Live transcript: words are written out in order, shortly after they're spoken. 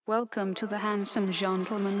Welcome to the Handsome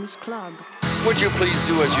Gentleman's Club. Would you please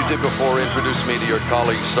do as you did before, introduce me to your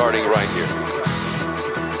colleagues starting right here.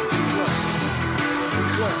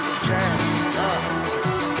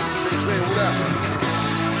 TeamScene, what up?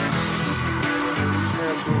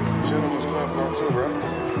 Handsome Gentleman's Club part 2, right?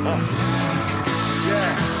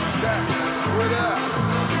 Yeah, tap, what up?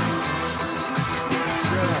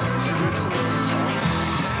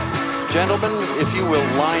 Gentlemen, if you will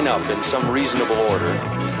line up in some reasonable order.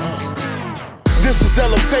 This is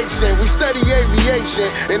elevation, we study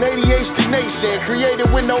aviation in ADHD nation,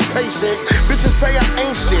 created with no patience. Bitches say I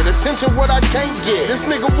ain't shit, attention what I can't get. This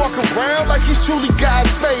nigga walk around like he's truly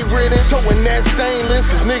God's favorite, and towing that stainless,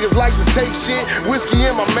 cause niggas like to take shit. Whiskey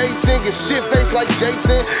in my Mason, get shit faced like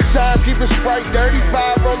Jason. Time keeping Sprite dirty,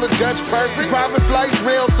 5 on the Dutch perfect. Private flights,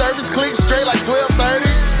 rail service, click straight like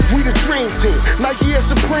 12:30. We the dream team, Nike and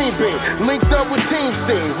Supreme Beam, linked up with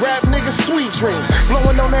TeamScene. Rap niggas sweet dreams,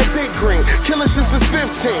 blowing on that big green. Killing shit since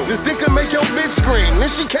 15. This dick can make your bitch scream. Then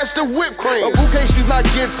she catch the whipped cream. A bouquet she's not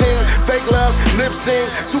getting. Fake love, lip sync.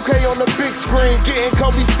 2K on the big screen. Getting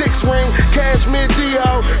Kobe 6 ring. Cashmere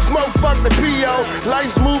D.O. Smoke fuck the P.O.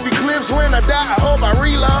 Life's movie clips. When I die, I hope I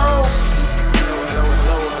reload.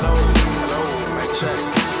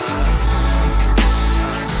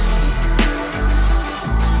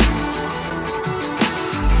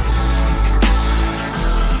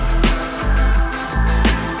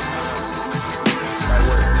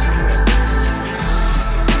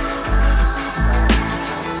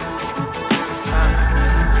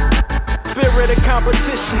 The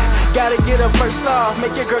competition, gotta get her first off.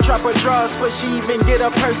 Make your girl drop her drawers before she even get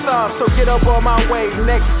her purse off. So get up on my way,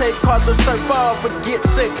 next tape called the surf off. But get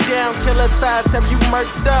sick down, killer tides have you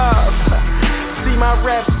murked off. See my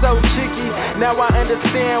rap so jiggy, now I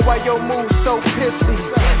understand why your move's so pissy.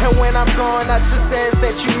 And when I'm gone, I just ask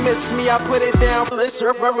that you miss me. I put it down for this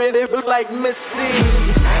reparative like Missy.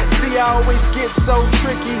 See, I always get so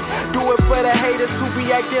tricky. Do it for the haters who be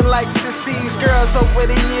acting like sissies. Girls over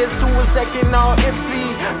the years who was acting all iffy.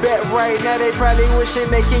 Bet right now they probably wishing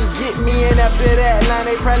they can get me. And after that line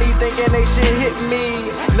they probably thinking they should hit me.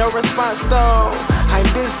 No response though, I'm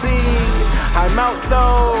busy. I'm out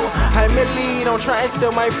though, I'm in lead. Don't try and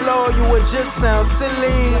steal my flow, you would just sound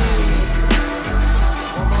silly.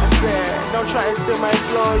 I said, don't try and steal my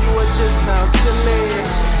flow, you would just sound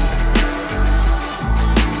silly.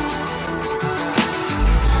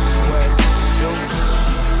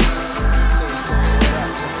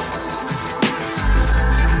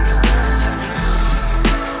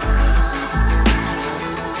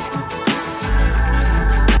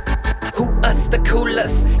 The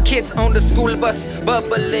coolest kids on the school bus,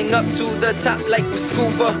 bubbling up to the top like we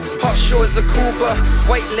scuba. Offshores of Cuba,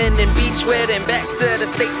 white linen beach wear, then back to the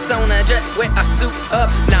States on a jet where I suit up.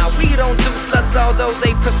 Now we don't do sluts, although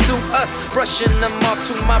they pursue us. Brushing them off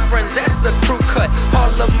to my friends, that's a crew cut.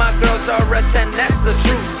 All of my girls are a 10, that's the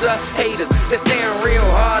truth, sir. Haters, they're staring real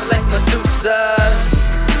hard like Medusas.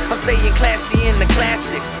 I'm staying classy in the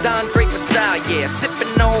classics, Don Draper style, yeah.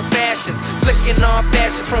 Sipping old fashions, flicking on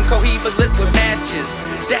fashions from Cohibas lit with matches.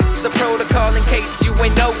 That's the protocol in case you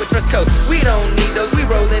ain't know what dress code. We don't need those, we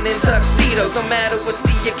rolling in tuxedos. No matter what's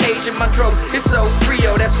the occasion, my throat is so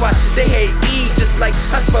frio. That's why they hate E, just like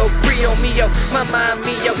I spoke Creole Mio. My mind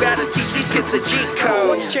Mio, gotta teach these kids the G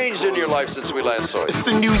code. What's changed in your life since we last saw you? It's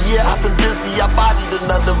a new year, I've been busy. I bodied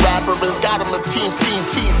another rapper and got him a TeamScene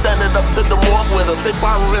tee. Sent it up to the morgue with him. They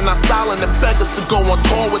borrowing our style and beg us to go on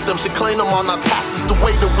tour with them. Should claim them on our taxes the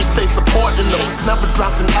way that we stay supporting them. It's never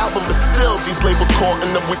dropped an album, but still these labels courting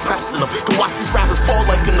them. We pressing them. Can watch these rappers fall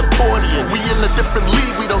like an accordion. We in a different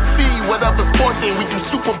league, we don't see whatever sport they. We do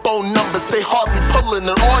Super Bowl numbers, they hardly pulling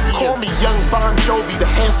an audience. Call me Young Bon Jovi, the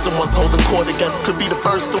handsome ones holding court again. Could be the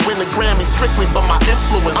first to win a Grammy strictly for my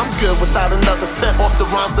influence. I'm good without another cent off the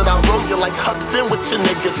rhymes that I wrote. You like Huck Finn with your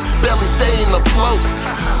niggas, barely staying afloat.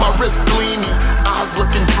 My wrist gleamy, eyes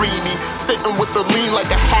looking dreamy. Sitting with the lean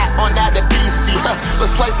like a hat on that at BC.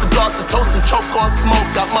 Let's slice cigars and toast and choke on smoke.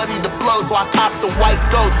 Got money to blow, so I cop the white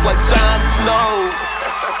ghost like Jon Snow.